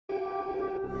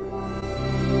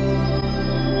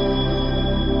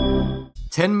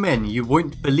10 men you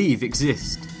won't believe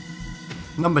exist.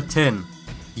 Number 10.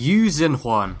 Yu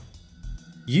Zhenhuan.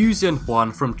 Yu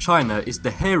Zhenhuan from China is the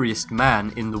hairiest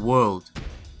man in the world.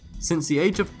 Since the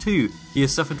age of 2, he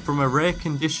has suffered from a rare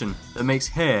condition that makes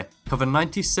hair cover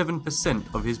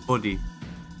 97% of his body.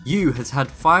 Yu has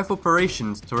had 5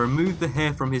 operations to remove the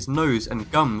hair from his nose and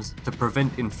gums to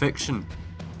prevent infection.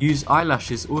 Yu's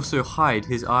eyelashes also hide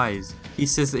his eyes. He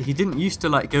says that he didn't used to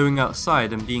like going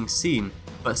outside and being seen,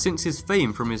 but since his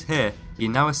fame from his hair, he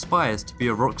now aspires to be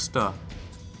a rock star.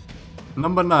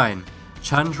 Number 9.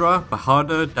 Chandra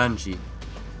Bahadur Dangi.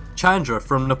 Chandra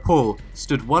from Nepal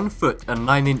stood 1 foot and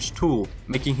 9 inch tall,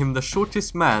 making him the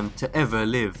shortest man to ever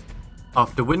live.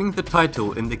 After winning the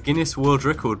title in the Guinness World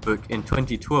Record book in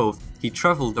 2012, he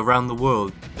travelled around the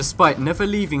world, despite never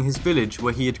leaving his village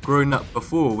where he had grown up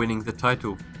before winning the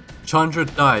title. Chandra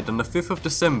died on the 5th of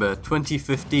December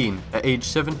 2015 at age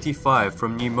 75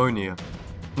 from pneumonia.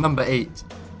 Number 8.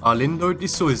 Arlindo de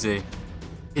Souz.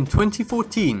 In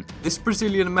 2014, this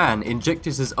Brazilian man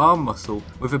injected his arm muscle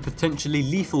with a potentially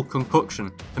lethal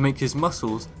concoction to make his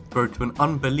muscles grow to an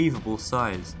unbelievable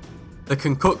size. The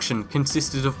concoction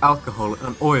consisted of alcohol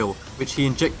and oil which he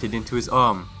injected into his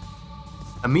arm.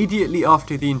 Immediately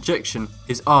after the injection,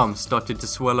 his arm started to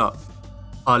swell up.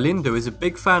 Arlindo is a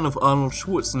big fan of Arnold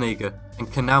Schwarzenegger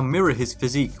and can now mirror his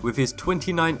physique with his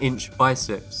 29-inch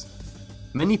biceps.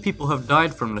 Many people have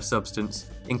died from the substance,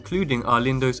 including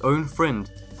Arlindo's own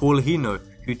friend, Paul Hino,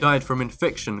 who died from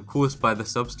infection caused by the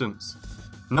substance.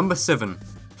 Number 7.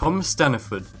 Tom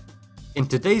Staniford. In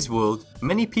today's world,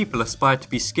 many people aspire to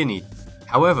be skinny.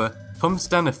 However, Tom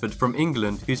Staniford from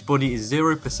England, whose body is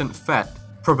 0% fat,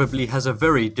 probably has a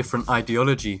very different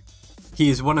ideology. He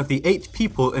is one of the 8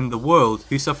 people in the world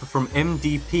who suffer from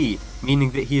MDP,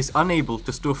 meaning that he is unable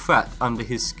to store fat under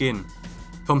his skin.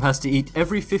 Tom has to eat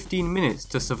every 15 minutes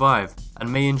to survive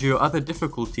and may endure other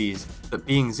difficulties that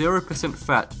being 0%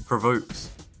 fat provokes.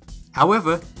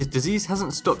 However, his disease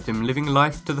hasn't stopped him living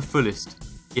life to the fullest.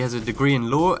 He has a degree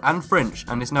in law and French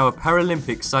and is now a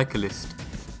Paralympic cyclist.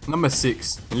 Number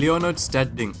 6. Leonid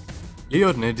Stadnyk.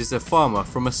 Leonid is a farmer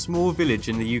from a small village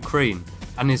in the Ukraine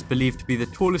and is believed to be the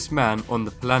tallest man on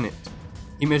the planet.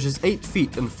 He measures 8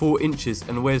 feet and 4 inches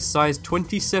and wears size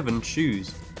 27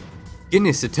 shoes.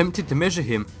 Guinness attempted to measure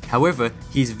him, however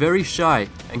he's very shy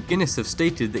and Guinness have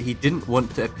stated that he didn't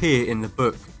want to appear in the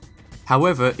book.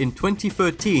 However, in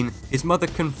 2013 his mother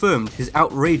confirmed his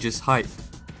outrageous height.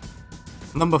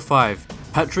 Number 5.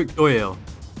 Patrick Deuel.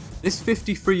 This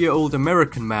 53-year-old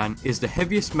American man is the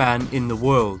heaviest man in the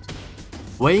world.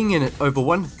 Weighing in at over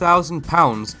 1,000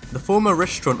 pounds, the former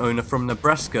restaurant owner from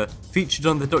Nebraska featured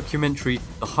on the documentary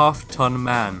The Half-Ton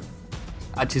Man.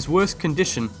 At his worst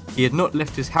condition, he had not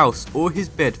left his house or his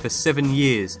bed for 7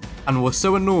 years, and was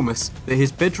so enormous that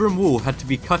his bedroom wall had to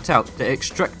be cut out to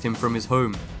extract him from his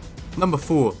home. Number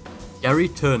 4. Garry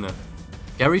Turner.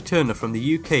 Garry Turner from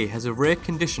the UK has a rare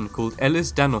condition called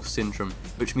Ehlers-Danlos syndrome,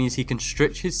 which means he can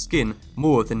stretch his skin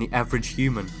more than the average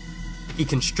human. He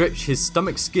can stretch his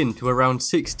stomach skin to around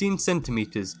 16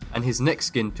 centimeters and his neck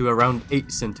skin to around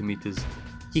 8 centimeters.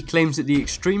 He claims that the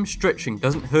extreme stretching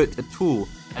doesn't hurt at all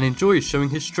and enjoys showing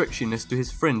his stretchiness to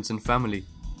his friends and family.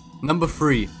 Number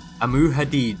 3. Amoo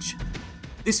Hadij.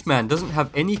 This man doesn't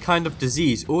have any kind of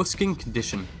disease or skin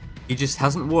condition, he just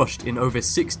hasn't washed in over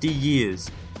 60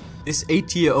 years. This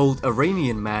 80-year-old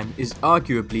Iranian man is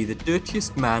arguably the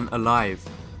dirtiest man alive.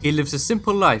 He lives a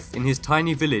simple life in his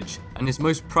tiny village and his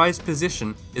most prized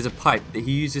possession is a pipe that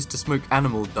he uses to smoke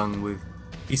animal dung with.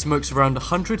 He smokes around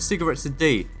 100 cigarettes a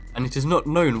day and it is not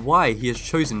known why he has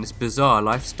chosen this bizarre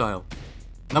lifestyle.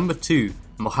 Number 2.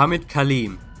 Mohammad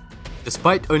Kaleem.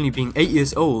 Despite only being 8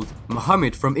 years old,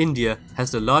 Mohammed from India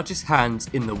has the largest hands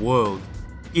in the world.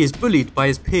 He is bullied by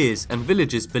his peers and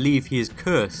villagers believe he is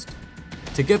cursed.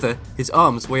 Together, his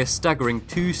arms weigh a staggering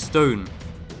 2 stone.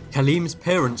 Kaleem's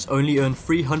parents only earn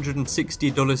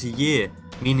 $360 a year,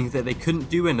 meaning that they couldn't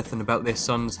do anything about their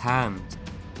son's hands.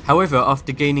 However,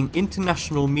 after gaining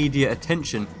international media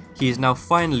attention, he is now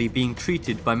finally being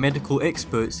treated by medical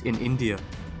experts in India.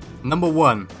 Number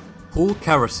 1. Paul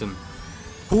Karason.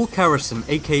 Paul Karason,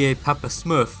 aka Papa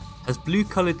Smurf, has blue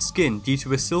coloured skin due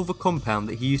to a silver compound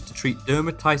that he used to treat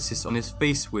dermatitis on his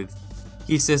face with.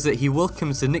 He says that he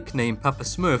welcomes the nickname Papa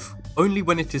Smurf only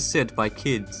when it is said by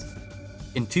kids.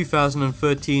 In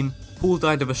 2013, Paul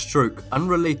died of a stroke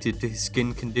unrelated to his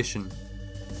skin condition.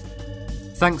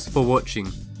 Thanks for watching.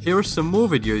 Here are some more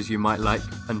videos you might like,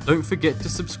 and don't forget to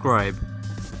subscribe.